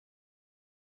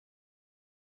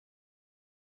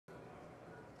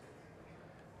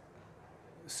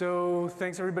So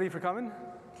thanks everybody for coming.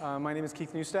 My name is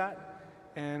Newstadt,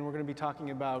 and we're going to be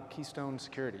talking about Keystone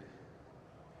Security.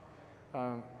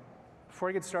 Before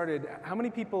I get started, how many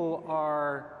people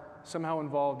are somehow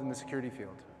involved in the security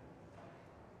field?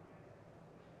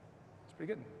 It's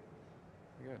pretty good.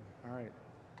 Pretty good. All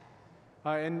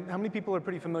right. And how many people are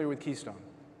pretty familiar with Keystone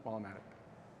while I'm at it?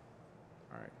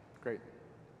 All right. Great.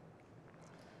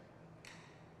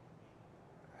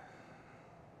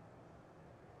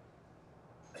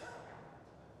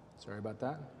 Sorry about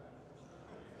that.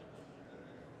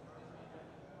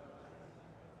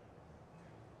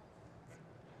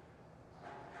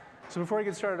 So before I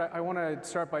get started, I want to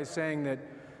start by saying that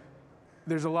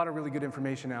there's a lot of really good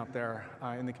information out there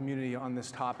in the community on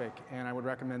this topic, and I would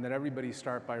recommend that everybody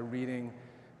start by reading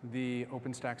the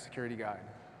OpenStack Security Guide.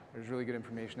 There's really good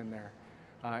information in there.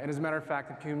 And as a matter of fact,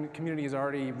 the community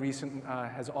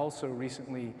has also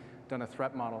recently done a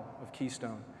threat model of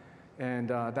Keystone, and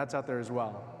that's out there as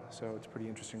well. So it's pretty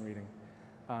interesting reading.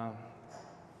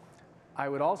 I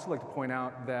would also like to point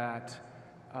out that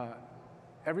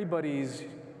everybody's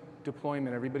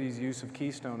deployment, everybody's use of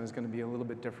Keystone is going to be a little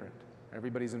bit different.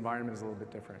 Everybody's environment is a little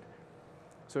bit different.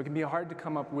 So it can be hard to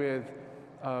come up with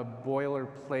a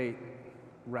boilerplate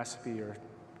recipe or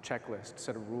checklist,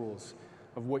 set of rules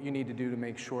of what you need to do to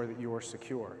make sure that you're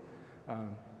secure.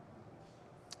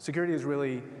 Security is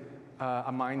really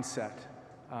a mindset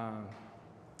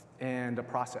and a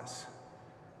process.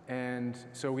 And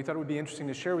so we thought it would be interesting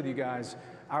to share with you guys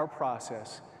our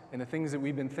process and the things that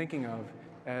we've been thinking of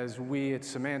as we at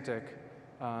Symantec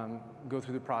go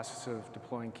through the process of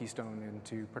deploying Keystone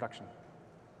into production.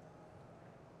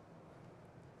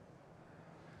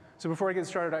 So before I get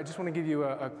started, I just want to give you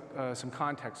some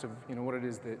context of what it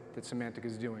is that Symantec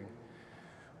is doing.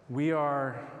 We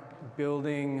are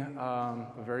building a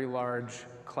very large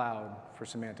cloud for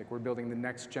Symantec. We're building the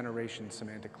next generation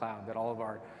Symantec cloud that all of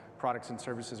our products and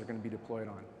services are going to be deployed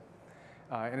on.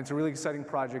 And it's a really exciting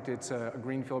project. It's a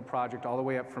greenfield project all the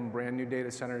way up from brand new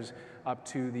data centers up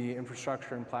to the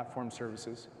infrastructure and platform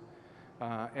services.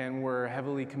 And we're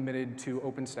heavily committed to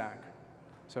OpenStack.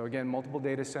 So again, multiple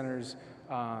data centers,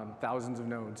 thousands of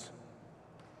nodes.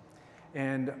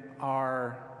 And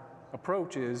our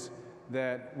approach is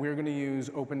that we're going to use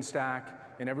OpenStack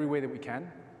in every way that we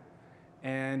can.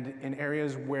 And in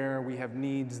areas where we have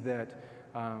needs that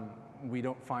we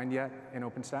don't find yet in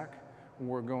OpenStack,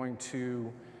 we're going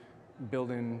to build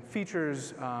in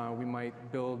features. We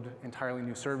might build entirely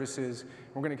new services.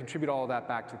 We're going to contribute all of that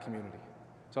back to the community.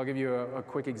 So I'll give you a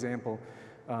quick example.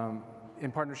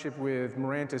 In partnership with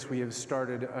Mirantis, we have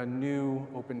started a new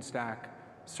OpenStack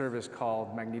service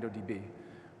called MagnetoDB,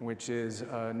 which is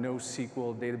a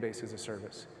NoSQL database as a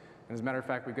service. And as a matter of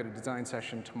fact, we've got a design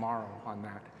session tomorrow on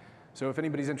that. So if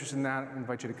anybody's interested in that, I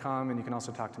invite you to come, and you can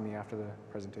also talk to me after the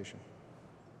presentation.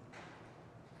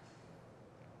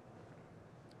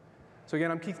 So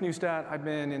again, I'm Newstadt. I've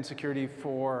been in security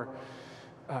for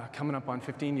coming up on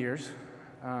 15 years.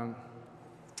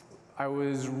 I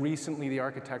was recently the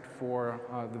architect for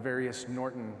the various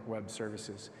Norton web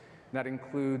services. That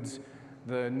includes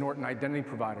the Norton Identity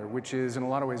Provider, which is in a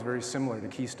lot of ways very similar to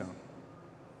Keystone.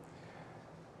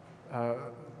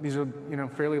 These are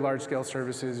fairly large-scale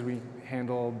services. We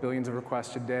handle billions of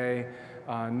requests a day,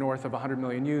 north of 100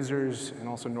 million users, and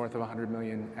also north of 100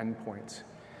 million endpoints.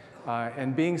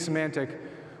 And being Symantec,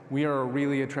 we are a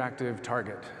really attractive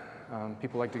target.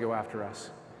 People like to go after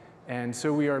us. And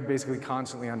so we are basically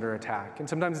constantly under attack. And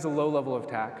sometimes it's a low level of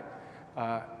attack.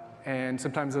 And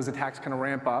sometimes those attacks kind of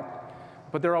ramp up.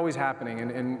 But they're always happening.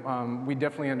 And we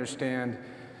definitely understand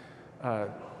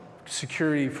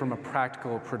security from a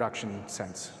practical production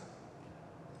sense.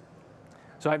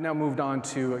 So I've now moved on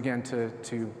to, again,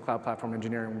 to cloud platform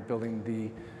engineering, building the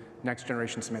next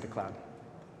generation Symantec cloud.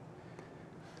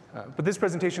 But this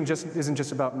presentation isn't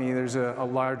just about me. There's a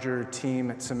larger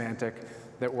team at Symantec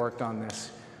that worked on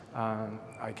this.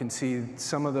 I can see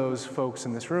some of those folks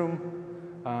in this room.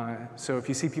 So if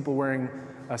you see people wearing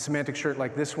a Symantec shirt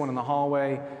like this one in the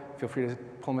hallway, feel free to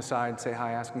pull them aside, say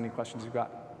hi, ask them any questions you've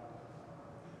got.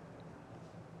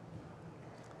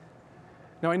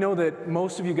 Now, I know that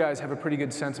most of you guys have a pretty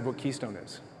good sense of what Keystone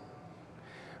is.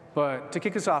 But to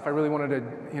kick us off, I really wanted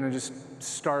to just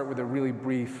start with a really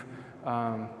brief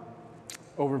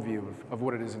overview of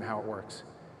what it is and how it works.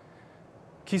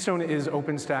 Keystone is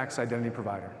OpenStack's identity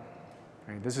provider.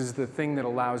 Right? This is the thing that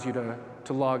allows you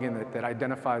to log in, that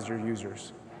identifies your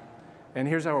users. And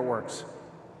here's how it works.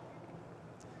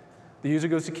 The user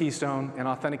goes to Keystone and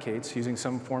authenticates using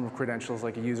some form of credentials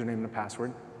like a username and a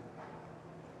password.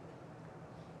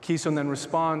 Keystone then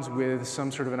responds with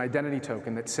some sort of an identity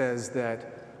token that says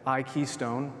that I,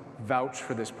 Keystone, vouch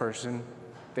for this person.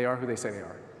 They are who they say they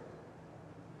are.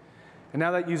 And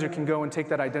now that user can go and take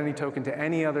that identity token to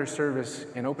any other service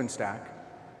in OpenStack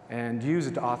and use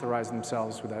it to authorize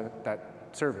themselves with that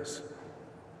service.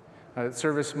 That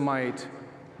service might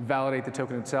validate the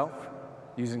token itself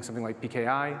using something like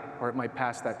PKI, or it might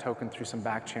pass that token through some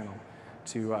back channel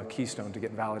to KeyStone to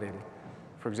get validated,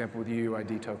 for example, with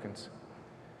UUID tokens.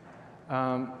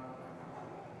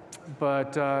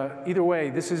 But either way,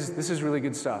 this is really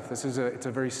good stuff. It's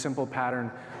a very simple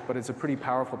pattern, but it's a pretty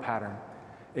powerful pattern.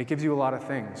 It gives you a lot of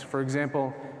things. For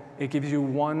example, it gives you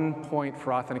one point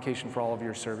for authentication for all of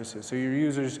your services. So your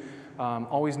users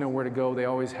always know where to go. They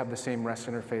always have the same REST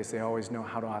interface. They always know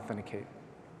how to authenticate.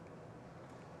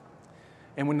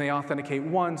 And when they authenticate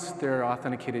once, they're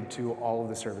authenticated to all of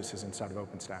the services inside of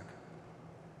OpenStack.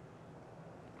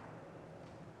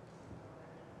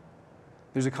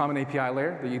 There's a common API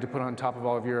layer that you need to put on top of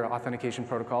all of your authentication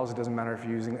protocols. It doesn't matter if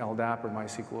you're using LDAP or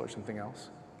MySQL or something else.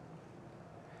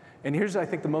 And here's, I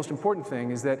think, the most important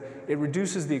thing is that it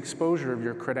reduces the exposure of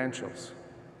your credentials,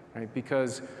 right?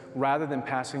 Because rather than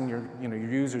passing your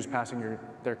users passing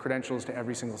their credentials to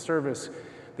every single service,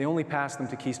 they only pass them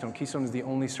to KeyStone. KeyStone is the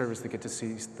only service that gets to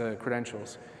see the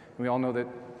credentials. And we all know that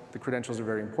the credentials are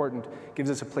very important. It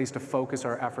gives us a place to focus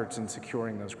our efforts in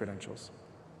securing those credentials.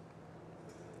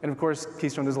 And of course,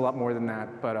 KeyStone does a lot more than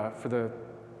that, but for the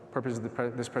purpose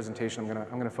of this presentation, I'm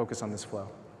going to focus on this flow.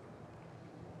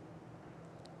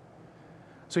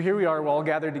 So here we are, we're all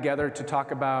gathered together to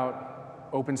talk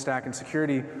about OpenStack and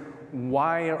security.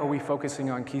 Why are we focusing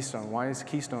on KeyStone? Why is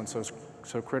KeyStone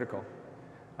so critical?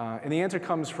 And the answer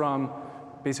comes from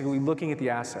basically looking at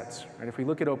the assets. Right? If we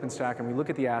look at OpenStack and we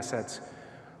look at the assets,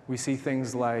 we see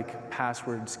things like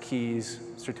passwords, keys,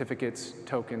 certificates,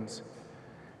 tokens.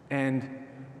 And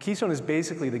KeyStone is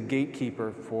basically the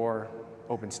gatekeeper for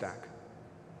OpenStack.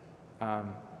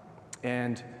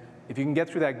 And if you can get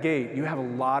through that gate, you have a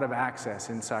lot of access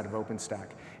inside of OpenStack.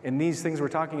 And these things we're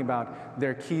talking about,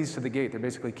 they're keys to the gate. They're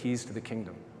basically keys to the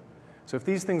kingdom. So if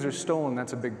these things are stolen,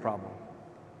 that's a big problem.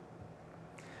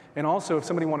 And also, if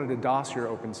somebody wanted to DOS your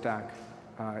OpenStack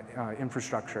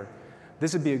infrastructure,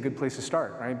 this would be a good place to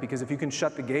start, right? Because if you can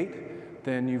shut the gate,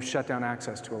 then you've shut down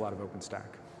access to a lot of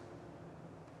OpenStack.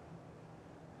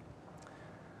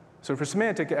 So for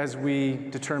Symantec, as we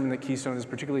determine that KeyStone is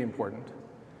particularly important,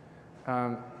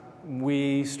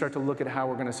 we start to look at how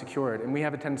we're going to secure it. And we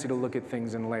have a tendency to look at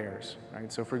things in layers,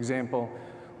 right? So for example,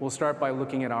 we'll start by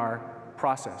looking at our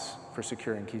process for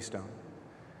securing KeyStone.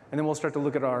 And then we'll start to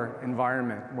look at our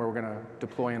environment where we're going to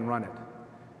deploy and run it.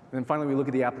 And then finally, we look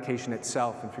at the application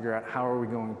itself and figure out how are we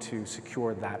going to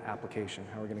secure that application?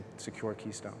 How are we going to secure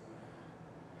KeyStone?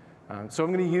 So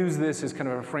I'm going to use this as kind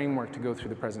of a framework to go through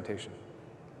the presentation.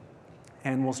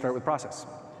 And we'll start with process.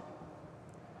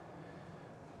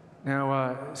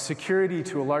 Now, security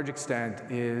to a large extent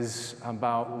is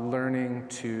about learning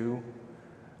to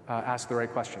ask the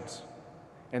right questions.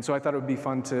 And so I thought it would be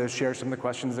fun to share some of the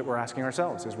questions that we're asking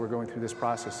ourselves as we're going through this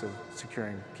process of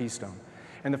securing KeyStone.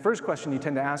 And the first question you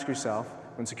tend to ask yourself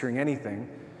when securing anything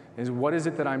is, what is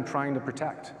it that I'm trying to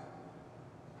protect?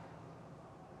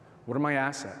 What are my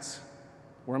assets?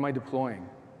 Where am I deploying?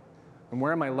 And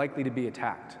where am I likely to be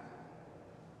attacked?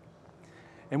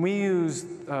 And we use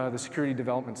the security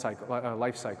development cycle,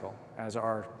 life cycle as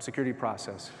our security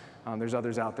process. There's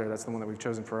others out there. That's the one that we've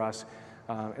chosen for us.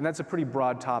 And that's a pretty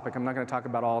broad topic. I'm not going to talk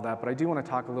about all that, but I do want to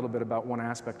talk a little bit about one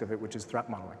aspect of it, which is threat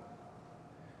modeling.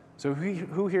 So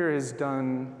who here has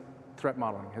done threat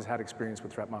modeling, has had experience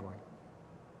with threat modeling?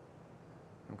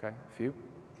 OK, a few.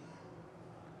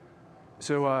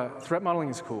 So threat modeling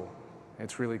is cool.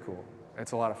 It's really cool.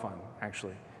 It's a lot of fun,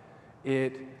 actually.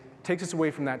 It takes us away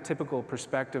from that typical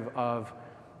perspective of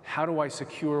how do I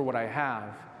secure what I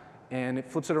have, and it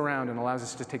flips it around and allows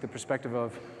us to take the perspective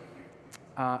of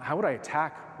how would I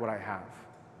attack what I have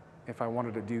if I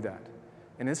wanted to do that?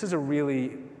 And this is a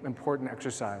really important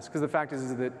exercise, because the fact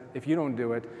is that if you don't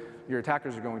do it, your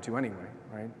attackers are going to anyway,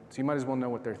 right? So you might as well know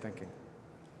what they're thinking.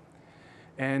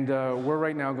 And we're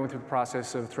right now going through the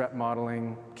process of threat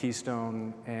modeling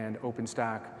KeyStone and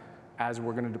OpenStack as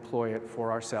we're going to deploy it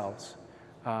for ourselves.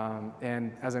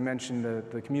 And as I mentioned,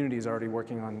 the community is already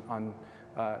working on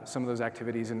some of those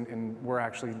activities, and we're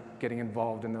actually getting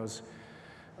involved in those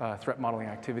threat modeling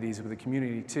activities with the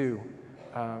community too.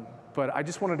 But I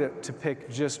just wanted to pick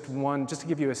just one, just to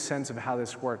give you a sense of how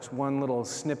this works, one little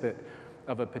snippet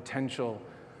of a potential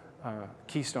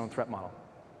KeyStone threat model.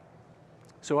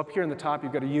 So up here in the top,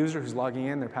 you've got a user who's logging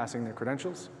in. They're passing their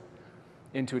credentials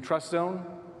into a trust zone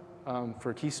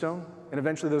for KeyStone. And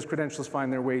eventually, those credentials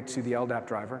find their way to the LDAP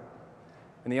driver.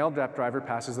 And the LDAP driver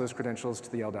passes those credentials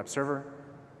to the LDAP server.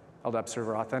 LDAP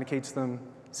server authenticates them,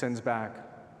 sends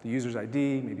back the user's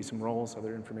ID, maybe some roles,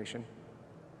 other information.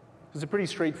 It's a pretty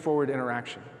straightforward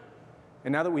interaction.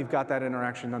 And now that we've got that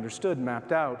interaction understood and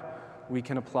mapped out, we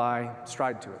can apply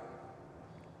STRIDE to it.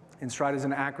 And STRIDE is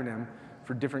an acronym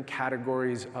for different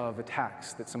categories of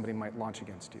attacks that somebody might launch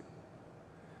against you.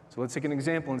 So let's take an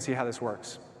example and see how this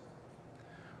works.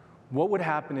 What would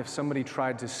happen if somebody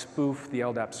tried to spoof the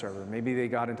LDAP server? Maybe they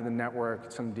got into the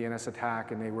network, some DNS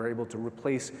attack, and they were able to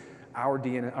replace our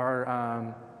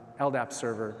LDAP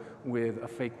server with a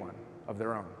fake one of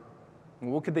their own.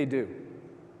 And what could they do?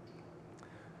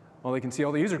 Well, they can see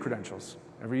all the user credentials.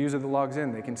 Every user that logs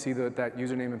in, they can see that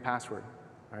username and password,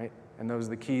 right? And those are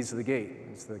the keys to the gate.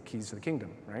 It's the keys to the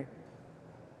kingdom, right?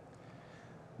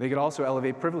 They could also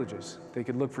elevate privileges. They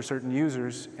could look for certain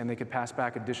users, and they could pass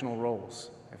back additional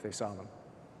roles if they saw them,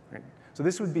 right? So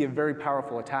this would be a very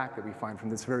powerful attack that we find from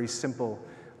this very simple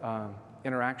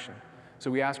interaction.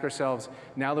 So we ask ourselves,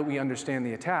 now that we understand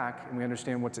the attack and we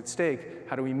understand what's at stake,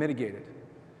 how do we mitigate it?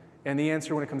 And the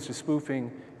answer when it comes to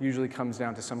spoofing usually comes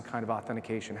down to some kind of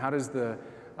authentication. How does the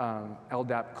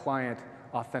LDAP client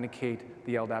authenticate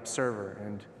the LDAP server?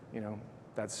 And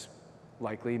that's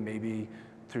likely maybe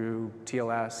through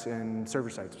TLS and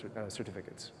server-side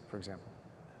certificates, for example.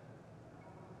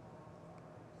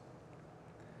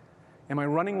 Am I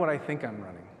running what I think I'm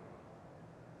running?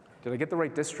 Did I get the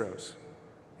right distros?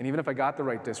 And even if I got the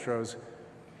right distros,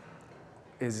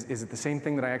 is it the same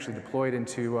thing that I actually deployed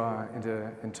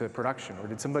into production? Or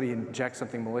did somebody inject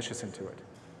something malicious into it?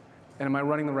 And am I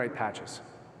running the right patches?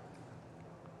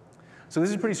 So this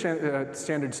is pretty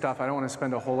standard stuff. I don't want to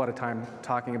spend a whole lot of time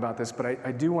talking about this, but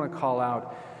I do want to call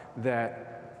out that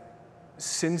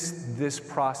since this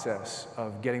process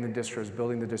of getting the distros,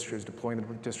 building the distros, deploying the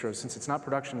distros, since it's not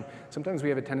production, sometimes we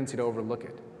have a tendency to overlook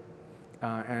it.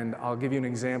 And I'll give you an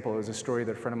example. It was a story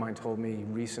that a friend of mine told me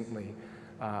recently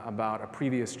about a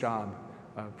previous job,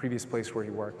 a previous place where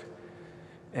he worked.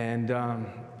 And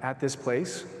at this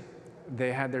place,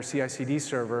 they had their CI/CD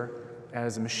server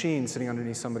as a machine sitting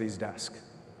underneath somebody's desk.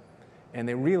 And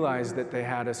they realized that they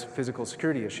had a physical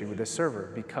security issue with this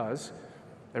server because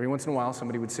every once in a while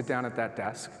somebody would sit down at that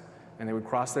desk and they would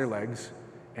cross their legs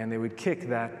and they would kick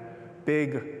that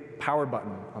big power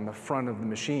button on the front of the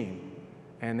machine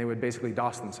and they would basically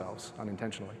DOS themselves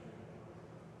unintentionally.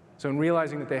 So in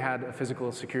realizing that they had a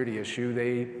physical security issue,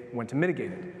 they went to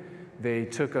mitigate it. They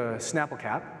took a Snapple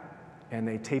cap and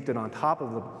they taped it on top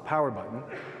of the power button,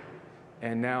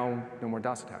 and now no more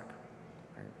DOS attack.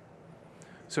 Right?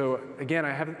 So again,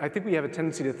 I think we have a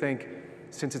tendency to think,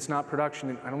 since it's not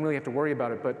production, I don't really have to worry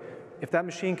about it, but if that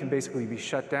machine can basically be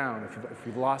shut down, if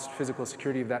we've lost physical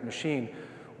security of that machine,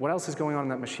 what else is going on in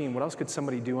that machine? What else could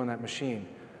somebody do on that machine?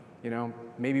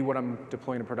 Maybe what I'm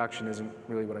deploying to production isn't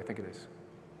really what I think it is.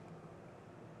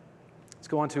 Let's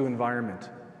go on to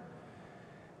environment.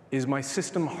 Is my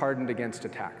system hardened against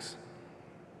attacks?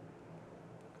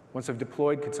 Once I've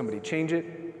deployed, could somebody change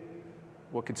it?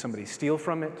 What could somebody steal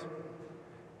from it?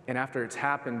 And after it's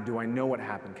happened, do I know what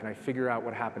happened? Can I figure out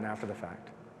what happened after the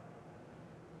fact?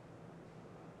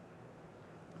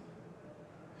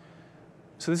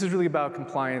 So this is really about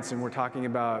compliance, and we're talking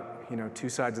about two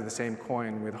sides of the same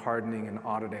coin with hardening and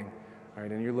auditing.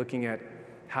 Right? And you're looking at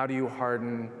how do you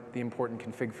harden the important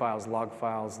config files, log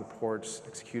files, the ports,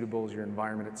 executables, your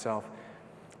environment itself,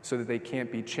 so that they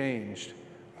can't be changed,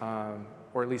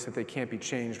 or at least that they can't be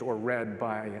changed or read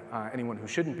by anyone who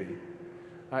shouldn't be.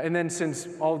 And then since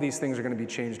all of these things are going to be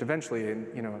changed eventually,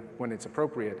 and when it's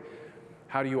appropriate,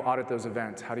 how do you audit those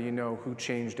events? How do you know who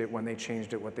changed it, when they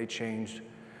changed it, what they changed?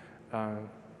 In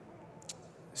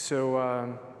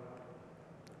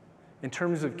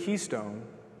terms of Keystone,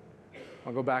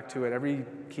 I'll go back to it. Every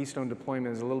Keystone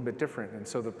deployment is a little bit different, and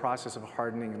so the process of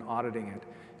hardening and auditing it,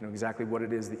 exactly what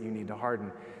it is that you need to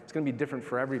harden, it's going to be different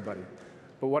for everybody.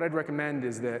 But what I'd recommend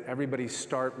is that everybody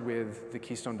start with the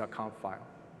keystone.conf file.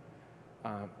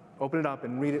 Open it up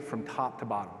and read it from top to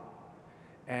bottom.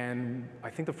 And I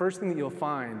think the first thing that you'll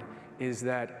find is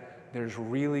that there's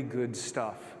really good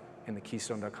stuff in the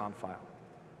keystone.conf file.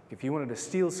 If you wanted to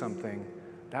steal something,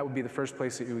 that would be the first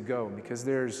place that you would go, because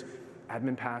there's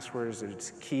admin passwords,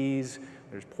 there's keys,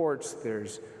 there's ports,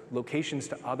 there's locations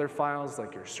to other files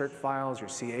like your cert files, your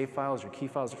CA files, your key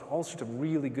files. There's all sorts of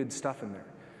really good stuff in there.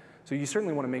 So you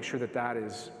certainly want to make sure that that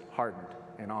is hardened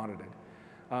and audited.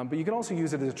 But you can also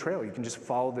use it as a trail. You can just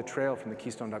follow the trail from the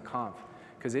keystone.conf,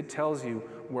 because it tells you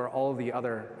where all the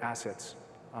other assets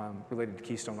related to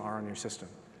Keystone are on your system.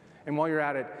 And while you're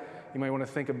at it, you might want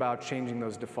to think about changing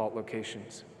those default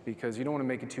locations, because you don't want to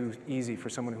make it too easy for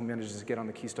someone who manages to get on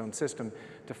the Keystone system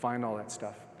to find all that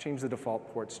stuff. Change the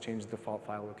default ports, change the default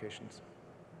file locations.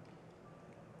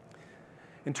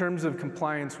 In terms of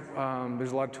compliance,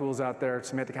 there's a lot of tools out there.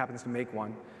 Symantec happens to make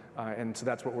one. And so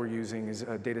that's what we're using is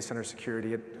data center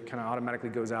security. It kind of automatically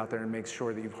goes out there and makes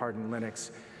sure that you've hardened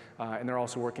Linux. And they're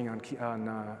also working on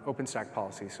OpenStack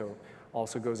policy. So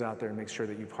also goes out there and makes sure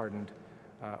that you've hardened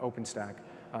OpenStack.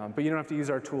 But you don't have to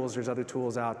use our tools. There's other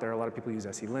tools out there. A lot of people use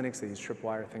SE Linux. They use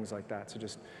Tripwire, things like that. So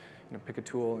just pick a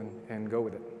tool and go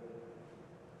with it.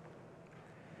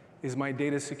 Is my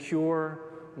data secure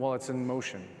while it's in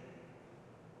motion?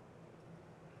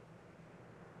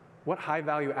 What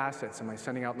high-value assets am I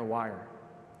sending out in the wire?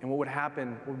 And what would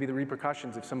happen, what would be the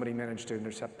repercussions if somebody managed to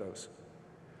intercept those?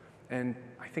 And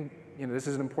I think this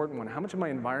is an important one. How much of my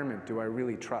environment do I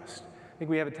really trust? I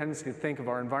think we have a tendency to think of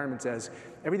our environments as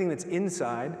everything that's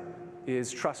inside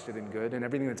is trusted and good, and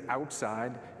everything that's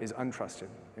outside is untrusted,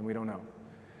 and we don't know.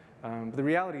 But the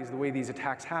reality is the way these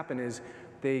attacks happen is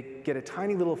they get a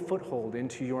tiny little foothold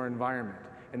into your environment,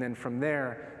 and then from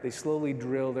there, they slowly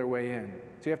drill their way in.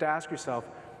 So you have to ask yourself,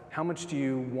 how much do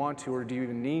you want to or do you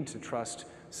even need to trust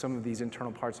some of these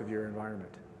internal parts of your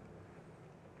environment?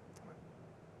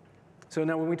 So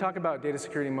now when we talk about data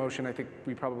security in motion, I think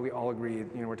we probably all agree,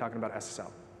 we're talking about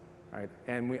SSL, right?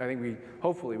 And I think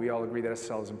hopefully we all agree that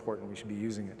SSL is important, we should be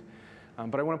using it.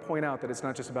 But I want to point out that it's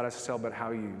not just about SSL, but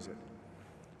how you use it.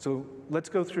 So let's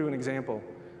go through an example.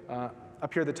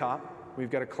 Up here at the top,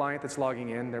 we've got a client that's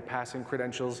logging in, they're passing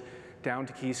credentials down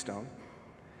to KeyStone.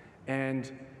 And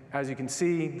as you can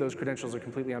see, those credentials are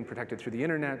completely unprotected through the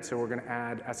internet, so we're going to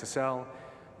add SSL,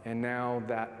 and now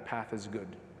that path is good,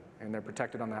 and they're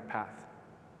protected on that path.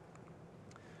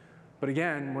 But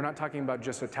again, we're not talking about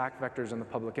just attack vectors on the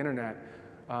public internet.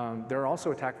 There are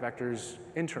also attack vectors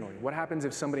internally. What happens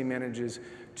if somebody manages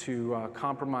to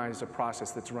compromise a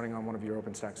process that's running on one of your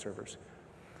OpenStack servers?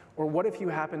 Or what if you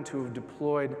happen to have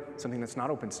deployed something that's not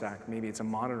OpenStack? Maybe it's a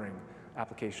monitoring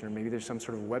application, or maybe there's some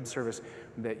sort of web service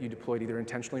that you deployed either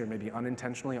intentionally or maybe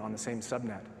unintentionally on the same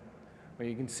subnet. Well,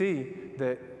 you can see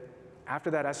that after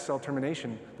that SSL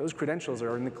termination, those credentials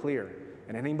are in the clear,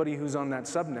 and anybody who's on that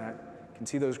subnet can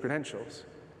see those credentials.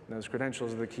 And those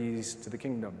credentials are the keys to the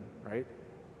kingdom, right?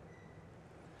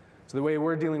 So the way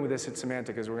we're dealing with this at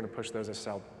Symantec is we're going to push those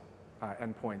SSL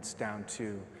endpoints down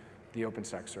to the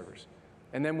OpenStack servers.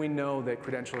 And then we know that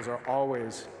credentials are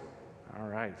always, all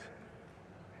right.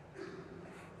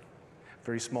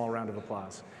 Very small round of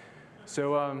applause.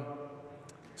 So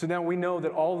now we know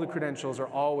that all the credentials are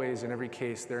always, in every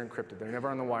case, they're encrypted. They're never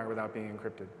on the wire without being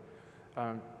encrypted.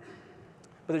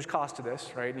 But there's cost to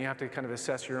this, right? And you have to kind of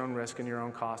assess your own risk and your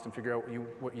own cost and figure out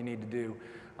what you need to do.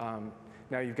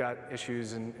 Now you've got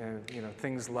issues and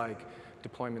things like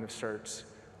deployment of certs,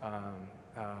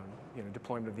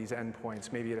 deployment of these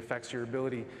endpoints. Maybe it affects your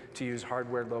ability to use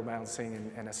hardware load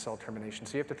balancing and SSL termination.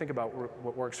 So you have to think about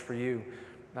what works for you.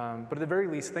 But at the very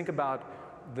least, think about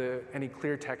any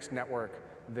clear text network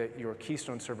that your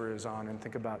KeyStone server is on and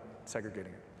think about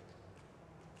segregating it.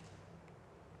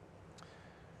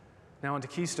 Now onto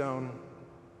KeyStone.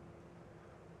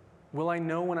 Will I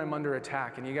know when I'm under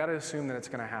attack? And you got to assume that it's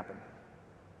going to happen.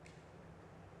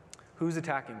 Who's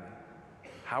attacking me?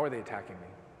 How are they attacking me?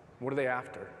 What are they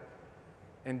after?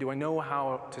 And do I know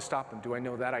how to stop them? Do I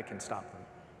know that I can stop them?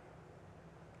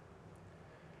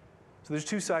 So there's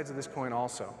two sides of this coin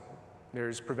also.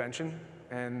 There's prevention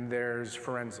and there's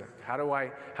forensic.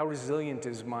 How resilient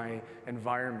is my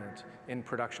environment in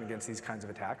production against these kinds of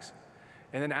attacks?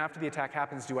 And then after the attack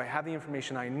happens, do I have the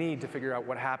information I need to figure out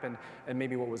what happened and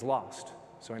maybe what was lost,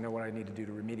 so I know what I need to do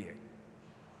to remediate?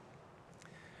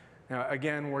 Now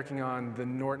again, working on the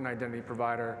Norton identity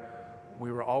provider,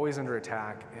 we were always under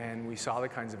attack, and we saw the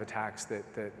kinds of attacks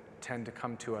that tend to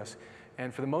come to us.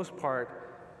 And for the most part,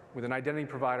 with an identity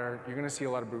provider, you're going to see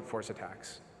a lot of brute force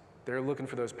attacks. They're looking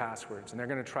for those passwords, and they're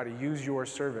going to try to use your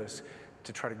service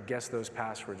to try to guess those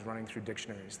passwords, running through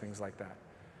dictionaries, things like that.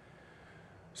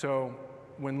 So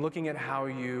when looking at how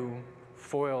you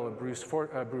foil a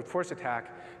brute force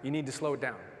attack, you need to slow it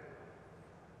down.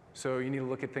 So you need to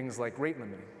look at things like rate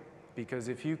limiting, because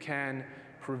if you can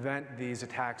prevent these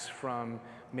attacks from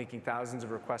making thousands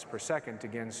of requests per second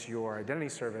against your identity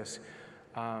service,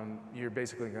 you're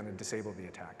basically going to disable the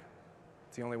attack.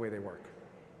 It's the only way they work.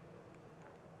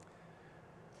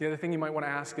 The other thing you might want to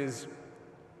ask is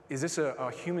this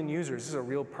a human user? Is this a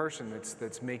real person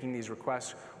that's making these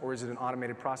requests, or is it an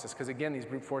automated process? Because again, these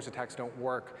brute force attacks don't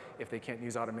work if they can't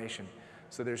use automation.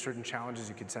 So there's certain challenges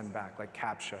you could send back, like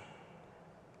CAPTCHA.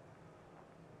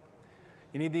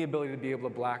 You need the ability to be able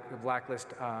to blacklist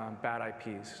bad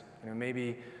IPs.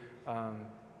 Maybe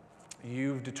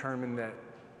you've determined that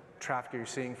traffic you're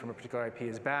seeing from a particular IP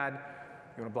is bad.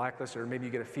 You want to blacklist it, or maybe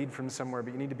you get a feed from somewhere,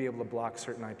 but you need to be able to block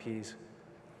certain IPs.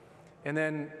 And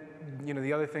then,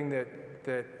 the other thing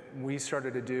that we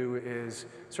started to do is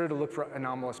started to look for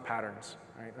anomalous patterns,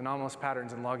 right? Anomalous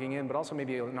patterns in logging in, but also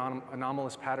maybe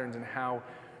anomalous patterns in how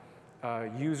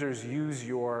users use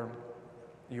your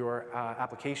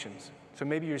applications. So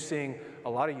maybe you're seeing a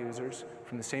lot of users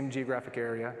from the same geographic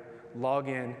area log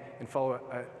in and follow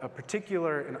a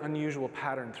particular and unusual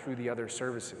pattern through the other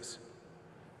services.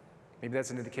 Maybe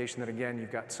that's an indication that, again,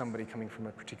 you've got somebody coming from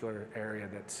a particular area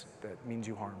that means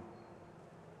you harm.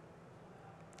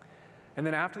 And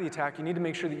then after the attack, you need to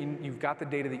make sure that you've got the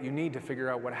data that you need to figure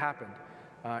out what happened.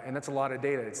 And that's a lot of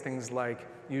data. It's things like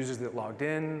users that logged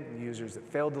in, users that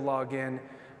failed to log in,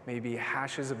 maybe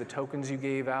hashes of the tokens you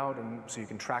gave out, and so you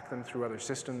can track them through other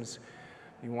systems.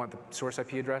 You want the source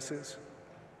IP addresses.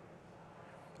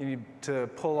 You need to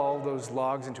pull all those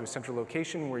logs into a central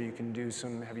location where you can do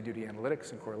some heavy-duty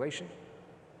analytics and correlation.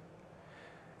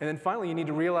 And then finally, you need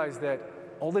to realize that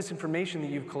all this information that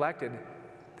you've collected,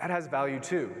 that has value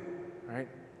too, right?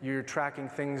 You're tracking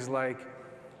things like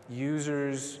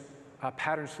users'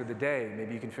 patterns through the day.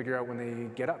 Maybe you can figure out when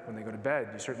they get up, when they go to bed.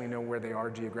 You certainly know where they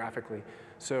are geographically.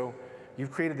 So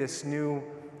you've created this new,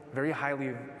 very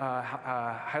highly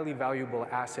valuable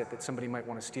asset that somebody might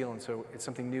want to steal, and so it's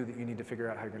something new that you need to figure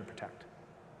out how you're going to protect.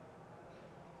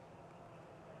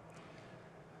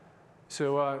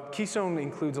 So KeyStone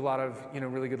includes a lot of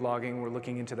really good logging. We're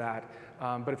looking into that.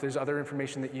 But if there's other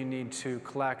information that you need to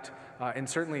collect, and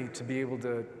certainly to be able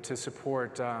to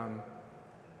support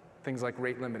things like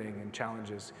rate limiting and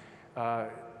challenges,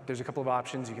 there's a couple of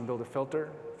options. You can build a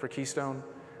filter for KeyStone.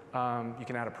 You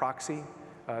can add a proxy.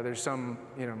 There's some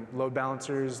load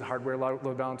balancers, hardware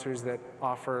load balancers that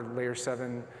offer layer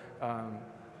 7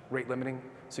 rate limiting.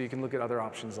 So you can look at other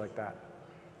options like that.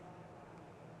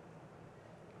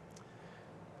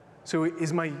 So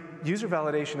is my user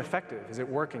validation effective? Is it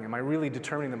working? Am I really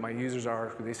determining that my users are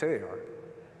who they say they are?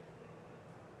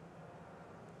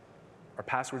 Are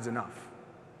passwords enough?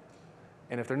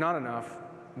 And if they're not enough,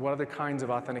 what other kinds of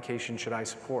authentication should I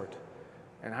support?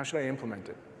 And how should I implement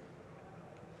it?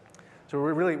 So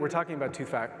we're talking about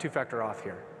two-factor auth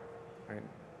here, right?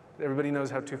 Everybody knows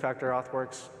how two-factor auth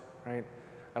works, right?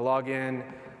 I log in,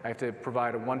 I have to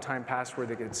provide a one-time password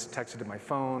that gets texted to my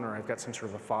phone, or I've got some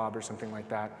sort of a fob or something like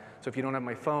that. So if you don't have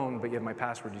my phone, but you have my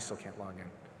password, you still can't log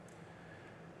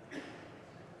in.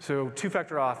 So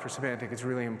two-factor auth for Symantec is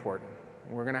really important.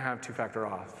 We're going to have two-factor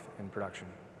auth in production.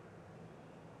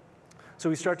 So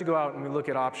we start to go out and we look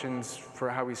at options for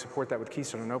how we support that with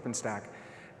KeyStone and OpenStack.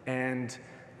 And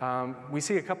we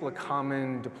see a couple of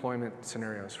common deployment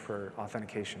scenarios for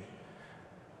authentication.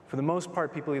 For the most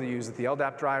part, people either use the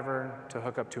LDAP driver to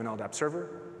hook up to an LDAP server,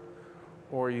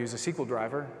 or use a SQL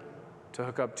driver to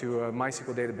hook up to a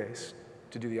MySQL database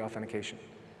to do the authentication.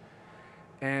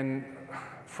 And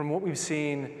from what we've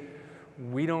seen,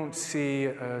 we don't see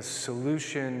a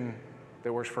solution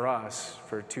that works for us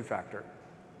for two-factor.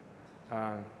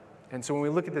 And so when we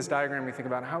look at this diagram, we think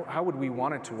about how would we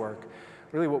want it to work.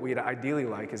 Really what we'd ideally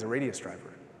like is a radius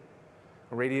driver.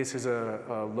 A radius is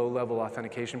a low-level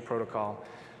authentication protocol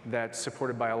that's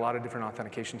supported by a lot of different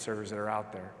authentication servers that are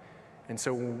out there. And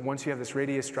so once you have this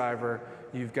radius driver,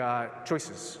 you've got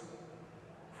choices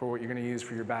for what you're going to use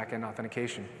for your back-end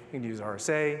authentication. You can use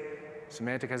RSA.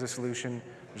 Symantec has a solution.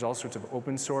 There's all sorts of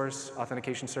open source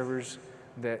authentication servers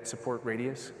that support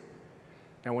radius.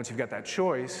 Now, once you've got that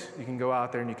choice, you can go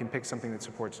out there and you can pick something that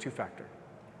supports two-factor.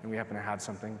 And we happen to have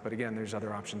something, but again, there's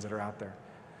other options that are out there.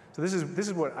 So this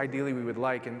is what ideally we would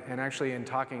like, and actually in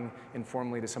talking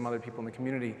informally to some other people in the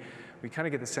community, we kind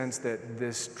of get the sense that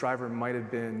this driver might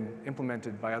have been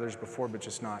implemented by others before, but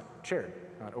just not shared,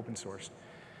 not open sourced.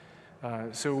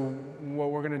 So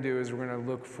what we're going to do is we're going to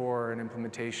look for an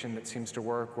implementation that seems to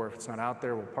work, or if it's not out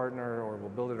there, we'll partner or we'll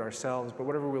build it ourselves, but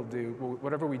whatever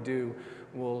we do,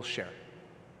 we'll share.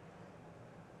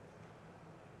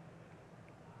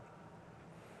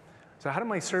 So how do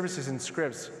my services and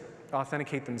scripts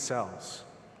authenticate themselves?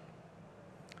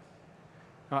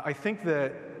 I think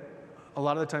that a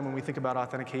lot of the time when we think about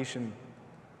authentication,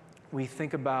 we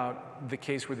think about the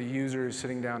case where the user is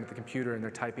sitting down at the computer and they're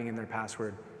typing in their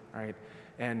password, right?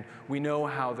 And we know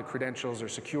how the credentials are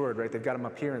secured, right? They've got them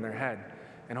up here in their head,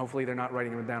 and hopefully they're not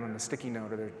writing them down on a sticky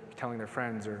note, or they're telling their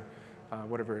friends, or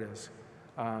whatever it is.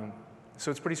 So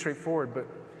it's pretty straightforward, but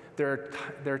there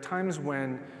are times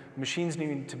when machines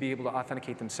need to be able to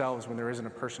authenticate themselves when there isn't a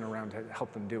person around to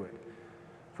help them do it.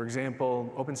 For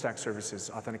example, OpenStack services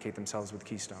authenticate themselves with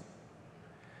KeyStone.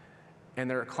 And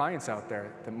there are clients out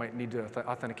there that might need to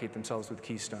authenticate themselves with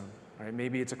KeyStone. Right?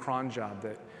 Maybe it's a cron job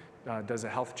that does a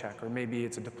health check, or maybe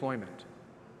it's a deployment,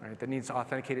 right, that needs to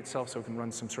authenticate itself so it can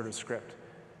run some sort of script.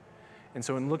 And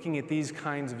so in looking at these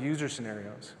kinds of user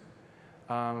scenarios,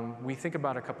 we think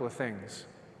about a couple of things.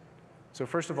 So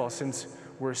first of all, since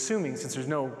we're assuming, since there's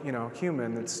no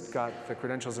human that's got the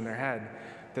credentials in their head,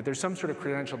 that there's some sort of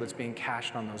credential that's being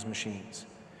cached on those machines.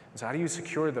 And so how do you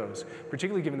secure those?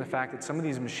 Particularly given the fact that some of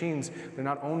these machines, they're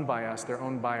not owned by us, they're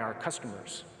owned by our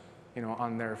customers,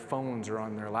 on their phones or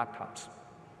on their laptops.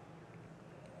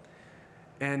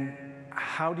 And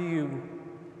how do you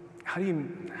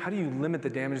limit the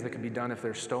damage that can be done if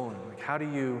they're stolen? Like, how do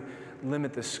you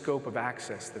limit the scope of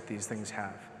access that these things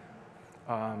have,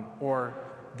 or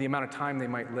the amount of time they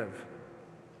might live?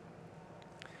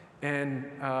 And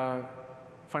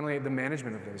finally, the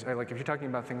management of those. Like, if you're talking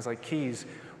about things like keys,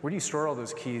 where do you store all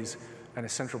those keys in a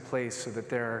central place so that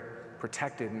they're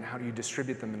protected, and how do you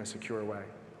distribute them in a secure way?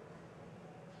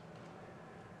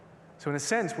 So in a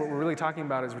sense, what we're really talking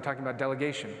about is we're talking about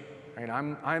delegation. Right?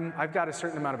 I've got a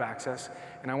certain amount of access,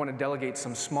 and I want to delegate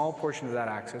some small portion of that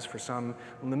access for some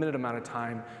limited amount of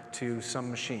time to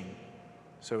some machine,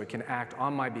 so it can act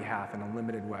on my behalf in a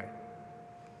limited way.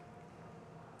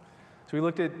 So we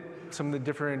looked at some of the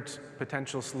different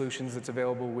potential solutions that's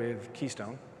available with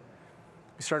Keystone.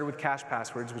 We started with cache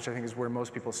passwords, which I think is where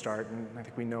most people start, and I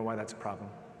think we know why that's a problem.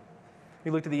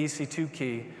 We looked at the EC2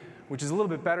 key, which is a little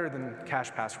bit better than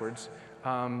cache passwords,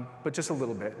 but just a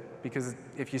little bit, because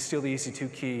if you steal the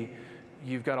EC2 key,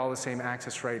 you've got all the same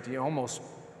access right. You almost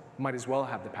might as well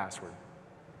have the password.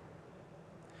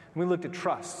 And we looked at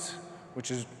trusts,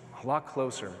 which is a lot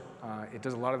closer. It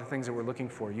does a lot of the things that we're looking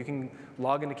for. You can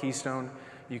log into Keystone.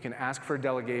 You can ask for a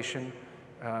delegation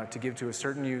to give to a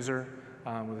certain user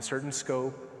with a certain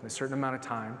scope, and a certain amount of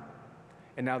time.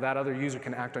 And now that other user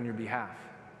can act on your behalf.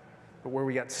 But where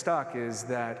we got stuck is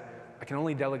that I can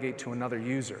only delegate to another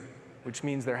user, which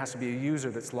means there has to be a user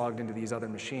that's logged into these other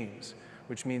machines,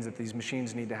 which means that these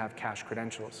machines need to have cache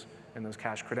credentials, and those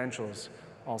cache credentials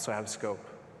also have scope.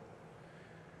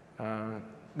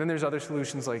 Then there's other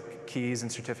solutions like keys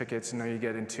and certificates, and now you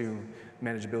get into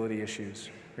manageability issues.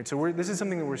 Right? So this is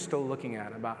something that we're still looking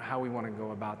at about how we want to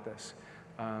go about this.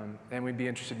 And we'd be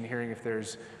interested in hearing if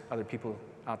there's other people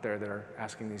out there that are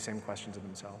asking these same questions of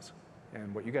themselves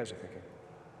and what you guys are thinking.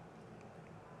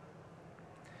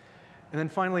 And then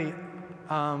finally,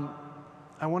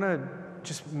 I want to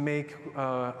just make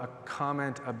a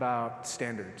comment about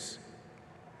standards.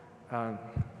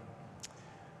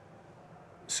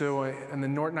 So in the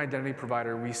Norton Identity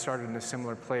Provider, we started in a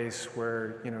similar place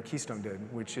where Keystone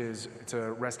did, which is it's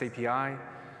a REST API,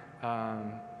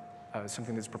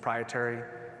 something that's proprietary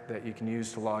that you can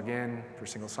use to log in for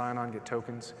single sign-on, get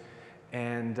tokens.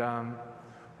 And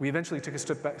we eventually took a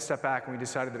step back, and we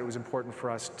decided that it was important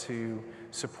for us to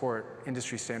support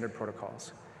industry standard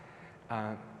protocols.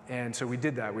 And so we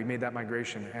did that. We made that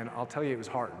migration. And I'll tell you, it was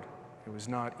hard. It was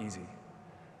not easy.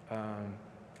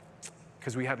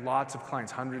 Because we had lots of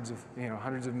clients, hundreds of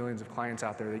millions of clients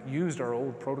out there that used our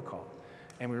old protocol.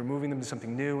 And we were moving them to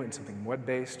something new and something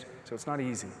web-based. So it's not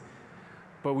easy.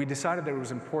 But we decided that it was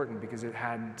important because it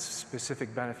had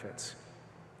specific benefits.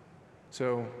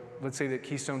 So let's say that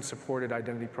Keystone supported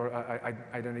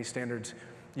identity standards.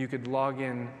 You could log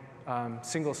in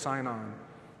single sign-on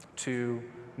to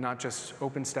not just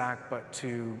OpenStack, but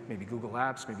to maybe Google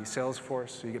Apps, maybe Salesforce,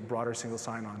 so you get broader single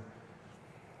sign-on.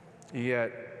 You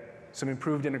get some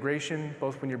improved integration,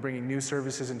 both when you're bringing new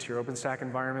services into your OpenStack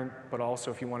environment, but also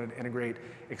if you wanted to integrate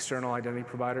external identity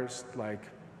providers like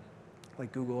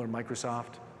Google or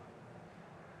Microsoft.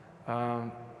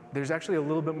 There's actually a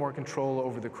little bit more control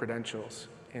over the credentials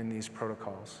in these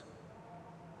protocols.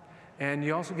 And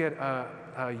you also get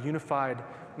a unified,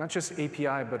 not just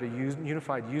API, but a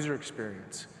unified user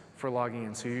experience for logging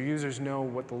in. So your users know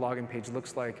what the login page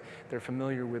looks like. They're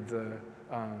familiar with the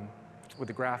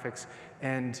graphics.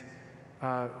 And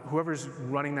whoever's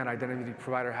running that identity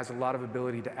provider has a lot of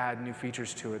ability to add new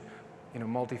features to it.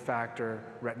 Multi-factor,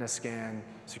 retina scan,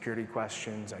 security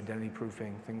questions, identity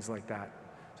proofing, things like that.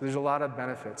 So there's a lot of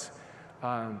benefits.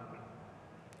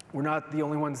 We're not the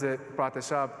only ones that brought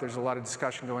this up. There's a lot of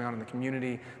discussion going on in the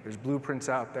community. There's blueprints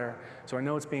out there. So I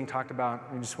know it's being talked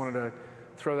about. We just wanted to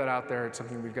throw that out there. It's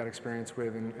something we've got experience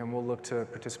with, and we'll look to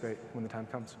participate when the time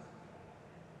comes.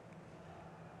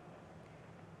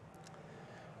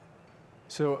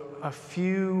 So a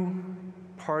few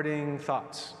parting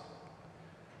thoughts.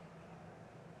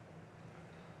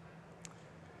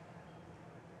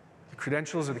 The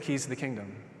credentials are the keys to the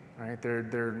kingdom. Right?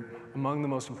 They're among the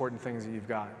most important things that you've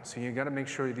got. So you've got to make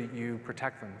sure that you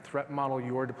protect them. Threat model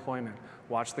your deployment.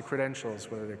 Watch the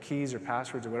credentials, whether they're keys or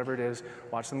passwords or whatever it is.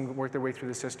 Watch them work their way through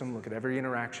the system. Look at every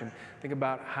interaction. Think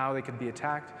about how they could be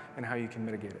attacked and how you can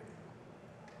mitigate it.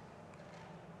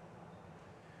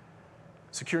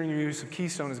 Securing your use of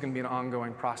Keystone is going to be an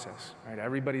ongoing process, right?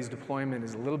 Everybody's deployment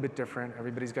is a little bit different.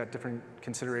 Everybody's got different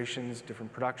considerations,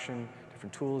 different production,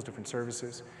 different tools, different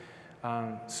services.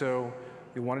 So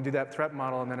you want to do that threat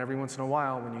model, and then every once in a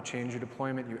while, when you change your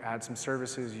deployment, you add some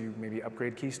services, you maybe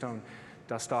upgrade Keystone,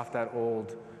 dust off that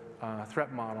old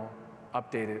threat model,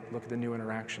 update it, look at the new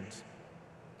interactions.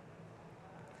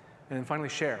 And then finally,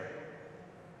 share.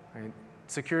 Right?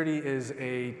 Security is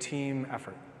a team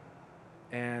effort.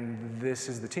 And this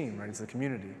is the team, right? It's the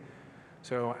community.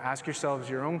 So ask yourselves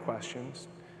your own questions.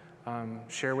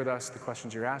 Share with us the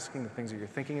questions you're asking, the things that you're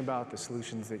thinking about, the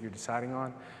solutions that you're deciding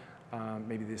on,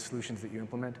 maybe the solutions that you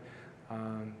implement.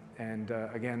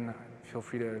 Again, feel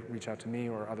free to reach out to me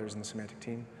or others in the Symantec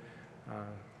team.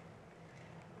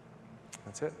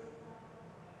 That's it.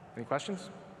 Any questions?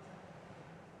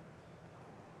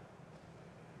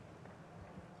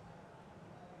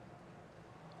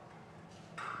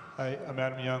 Hi, I'm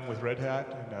Adam Young with Red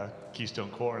Hat and Keystone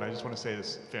Core, and I just want to say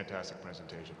this fantastic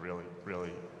presentation. Really,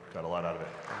 really got a lot out of it.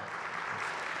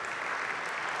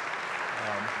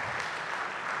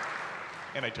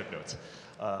 And I took notes.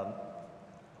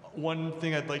 One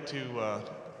thing I'd like to,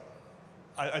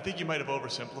 I think you might have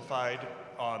oversimplified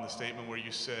on the statement where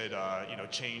you said,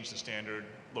 change the standard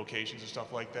locations and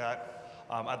stuff like that.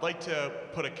 I'd like to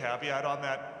put a caveat on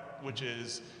that, which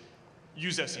is,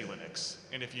 use SE Linux.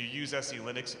 And if you use SE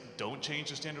Linux, don't change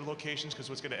the standard locations, because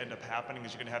what's going to end up happening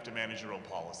is you're going to have to manage your own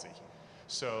policy.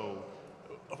 So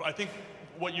I think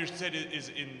what you said is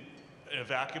in a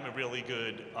vacuum a really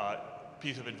good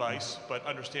piece of advice, but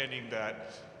understanding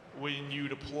that when you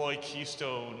deploy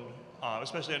Keystone,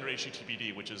 especially under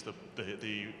HTTPD, which is the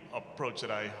approach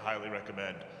that I highly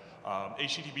recommend,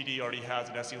 HTTPD already has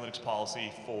an SE Linux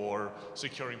policy for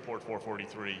securing port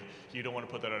 443. You don't want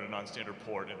to put that on a non-standard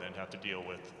port and then have to deal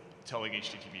with telling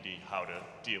HTTPD how to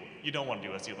deal. You don't want to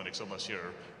do SE Linux unless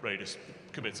you're ready to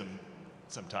commit some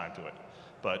time to it.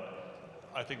 But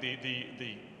I think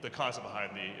the concept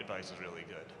behind the advice is really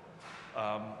good.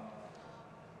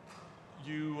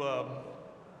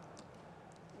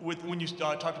 When you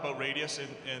talked about Radius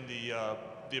and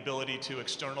the ability to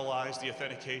externalize the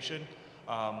authentication,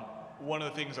 one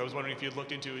of the things I was wondering if you had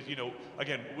looked into is,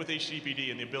 again, with HTTPD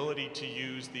and the ability to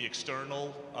use the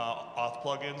external auth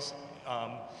plugins,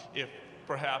 if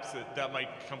perhaps that might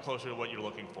come closer to what you're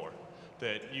looking for.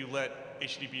 That you let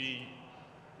HTTPD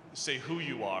say who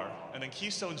you are, and then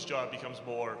Keystone's job becomes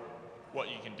more what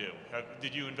you can do.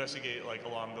 Did you investigate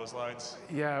along those lines?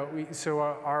 Yeah, so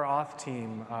our auth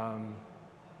team,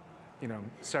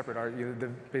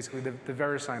 separate, basically the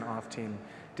VeriSign auth team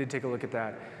did take a look at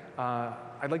that.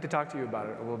 I'd like to talk to you about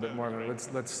it a little bit more.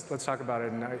 Let's talk about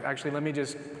it. And actually, let me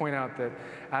just point out that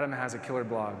Adam has a killer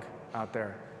blog out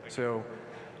there. So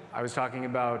I was talking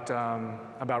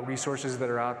about resources that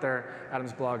are out there.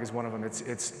 Adam's blog is one of them.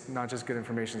 It's not just good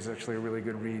information, it's actually a really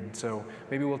good read. So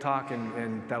maybe we'll talk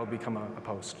and that'll become a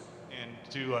post. And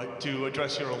to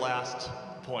address your last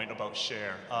point about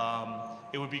share,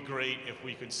 it would be great if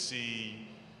we could see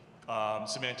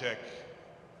Symantec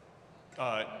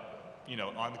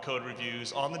on the code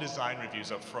reviews, on the design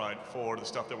reviews up front for the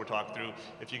stuff that we're talking through.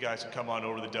 If you guys could come on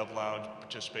over to the Dev Lounge,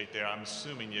 participate there. I'm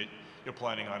assuming you're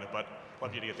planning on it, but I'd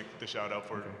love you to get the shout out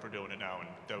for doing it now, and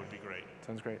that would be great.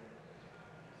 Sounds great.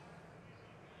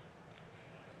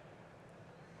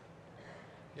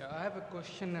 Yeah, I have a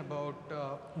question about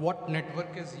what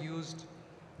network is used,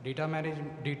 data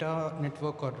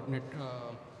network or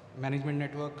management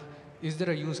network. Is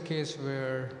there a use case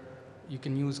where you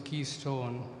can use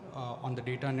Keystone on the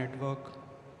data network?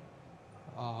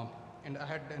 And I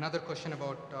had another question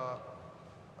about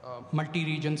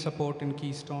multi-region support in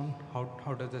Keystone.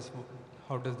 How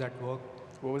does that work?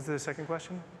 What was the second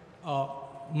question?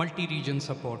 Multi-region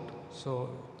support. So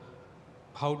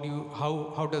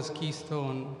how does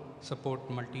Keystone support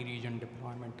multi-region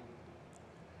deployment?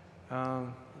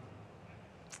 I'm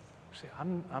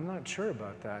not sure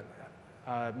about that.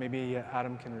 Maybe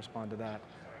Adam can respond to that.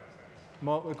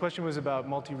 The question was about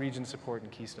multi-region support in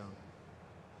Keystone.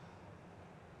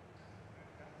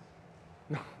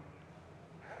 No.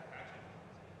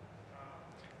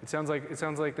 It sounds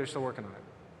like they're still working on it.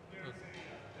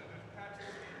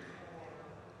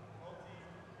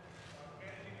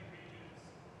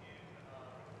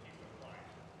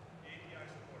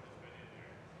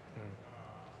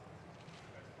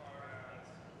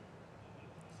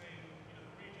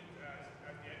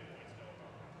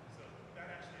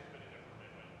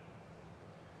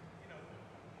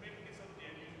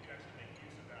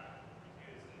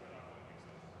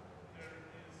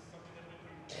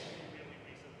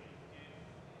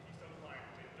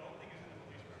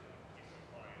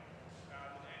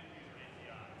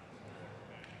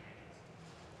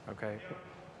 Okay.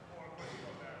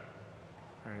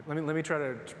 All right, let me try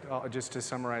to, just to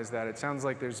summarize that. It sounds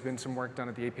like there's been some work done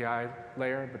at the API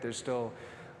layer, but there's still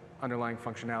underlying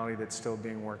functionality that's still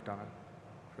being worked on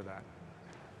for that.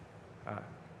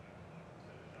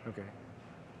 Okay.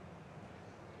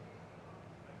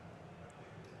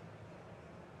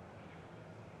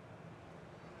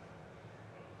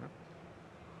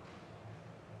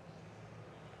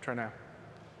 Try now.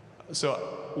 So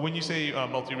when you say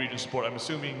multi-region support, I'm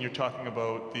assuming you're talking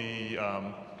about the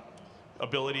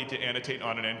ability to annotate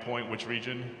on an endpoint which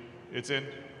region it's in?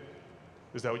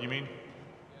 Is that what you mean?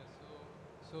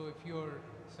 Yeah, so if your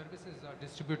services are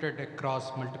distributed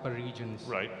across multiple regions,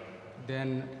 Right.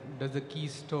 then does the key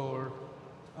store,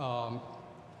 are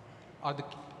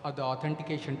the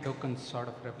authentication tokens sort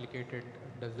of replicated?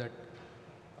 Does that?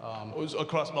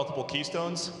 Across multiple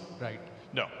keystones? Right.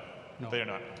 No, No. they are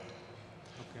not.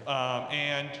 Okay.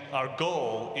 And our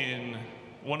goal in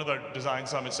one of our design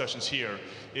summit sessions here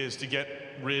is to get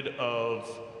rid of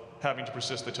having to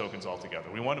persist the tokens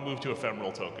altogether. We want to move to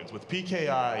ephemeral tokens. With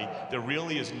PKI, there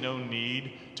really is no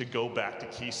need to go back to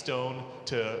Keystone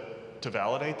to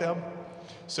validate them.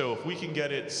 So if we can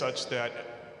get it such that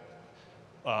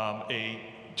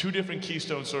two different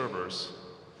Keystone servers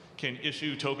can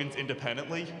issue tokens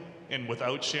independently and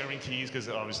without sharing keys, because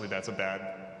obviously that's a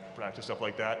bad practice, stuff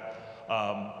like that,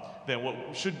 then what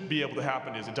should be able to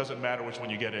happen is it doesn't matter which one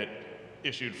you get it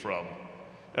issued from.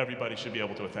 Everybody should be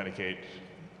able to authenticate,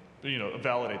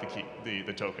 validate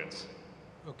the tokens.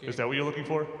 Okay. Is that what you're looking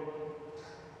for?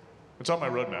 It's on my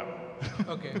roadmap.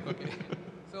 Okay.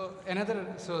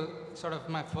 So sort of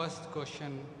my first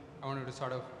question, I wanted to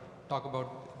sort of talk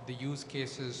about the use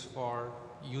cases for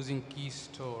using key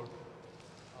store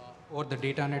or the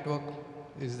data network.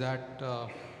 Is that,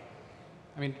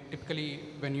 typically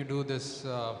when you do this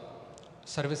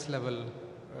service level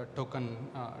token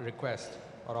request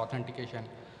or authentication,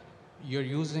 you're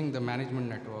using the management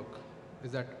network.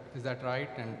 Is that right?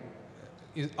 And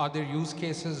are there use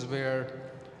cases where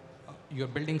you're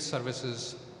building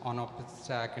services on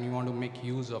OpenStack and you want to make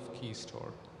use of key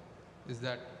store? Does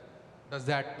that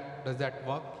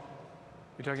work?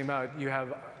 You're talking about you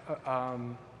have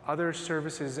other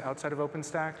services outside of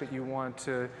OpenStack that you want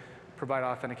to provide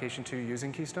authentication to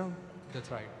using Keystone? That's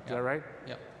right. Is that right?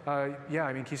 Yeah.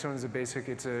 Yeah, Keystone is a basic,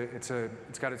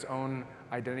 it's got its own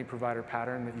identity provider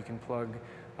pattern that you can plug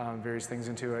various things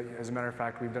into. As a matter of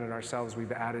fact, we've done it ourselves.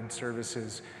 We've added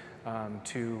services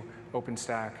to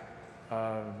OpenStack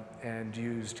and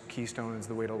used Keystone as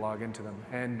the way to log into them.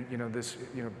 And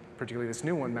particularly this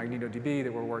new one, MagnetoDB,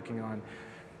 that we're working on,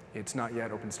 it's not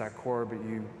yet OpenStack core, but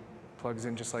you plugs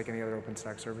in just like any other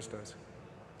OpenStack service does.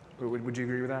 Would you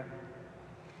agree with that?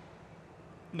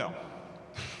 No.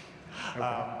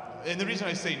 Okay. And the reason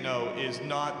I say no is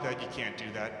not that you can't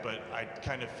do that, but I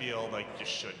kind of feel like you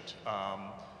shouldn't.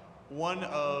 One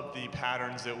of the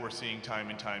patterns that we're seeing time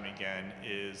and time again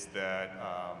is that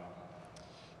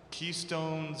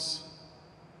Keystone's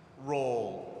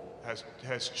role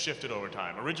has shifted over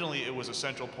time. Originally, it was a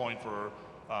central point for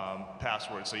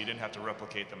passwords, so you didn't have to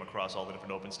replicate them across all the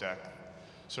different OpenStack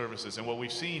services. And what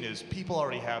we've seen is people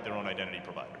already have their own identity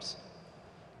providers.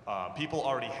 People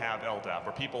already have LDAP,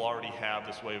 or people already have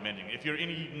this way of managing. If you're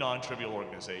any non-trivial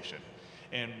organization,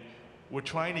 and we're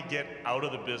trying to get out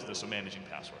of the business of managing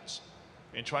passwords,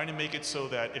 and trying to make it so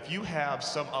that if you have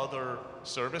some other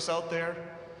service out there,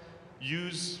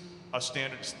 use a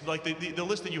standard, like the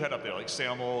list that you had up there, like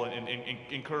SAML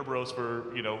and Kerberos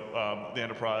for the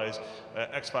enterprise,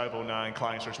 X509,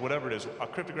 client search, whatever it is, a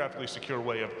cryptographically secure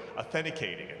way of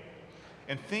authenticating it.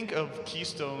 And think of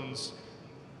Keystone's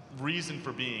reason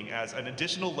for being as an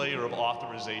additional layer of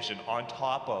authorization on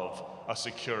top of a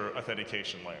secure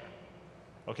authentication layer.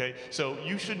 Okay, so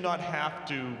you should not have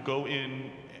to go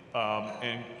in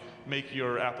and make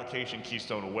your application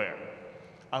Keystone aware,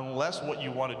 unless what you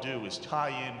want to do is tie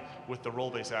in with the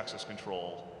role-based access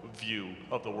control view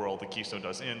of the world that Keystone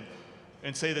does,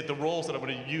 and say that the roles that I'm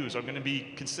going to use are going to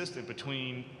be consistent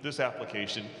between this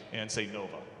application and, say,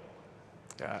 Nova.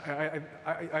 Yeah,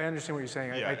 I understand what you're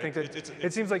saying. Yeah, I think that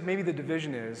it seems like maybe the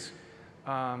division is,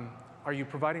 are you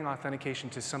providing authentication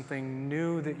to something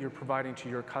new that you're providing to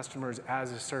your customers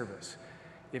as a service?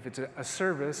 If it's a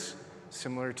service,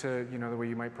 similar to the way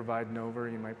you might provide Nova, or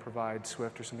you might provide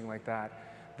Swift or something like that,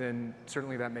 then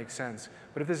certainly that makes sense.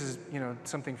 But if this is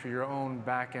something for your own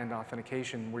back-end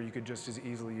authentication where you could just as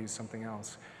easily use something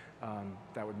else,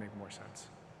 that would make more sense.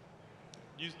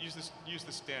 Use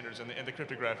the standards and the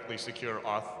cryptographically secure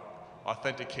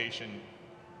authentication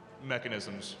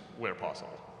mechanisms where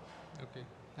possible. Okay,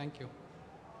 thank you.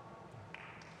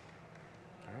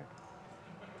 All right.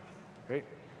 Great.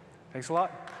 Thanks a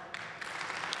lot.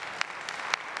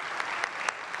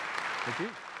 Thank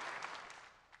you.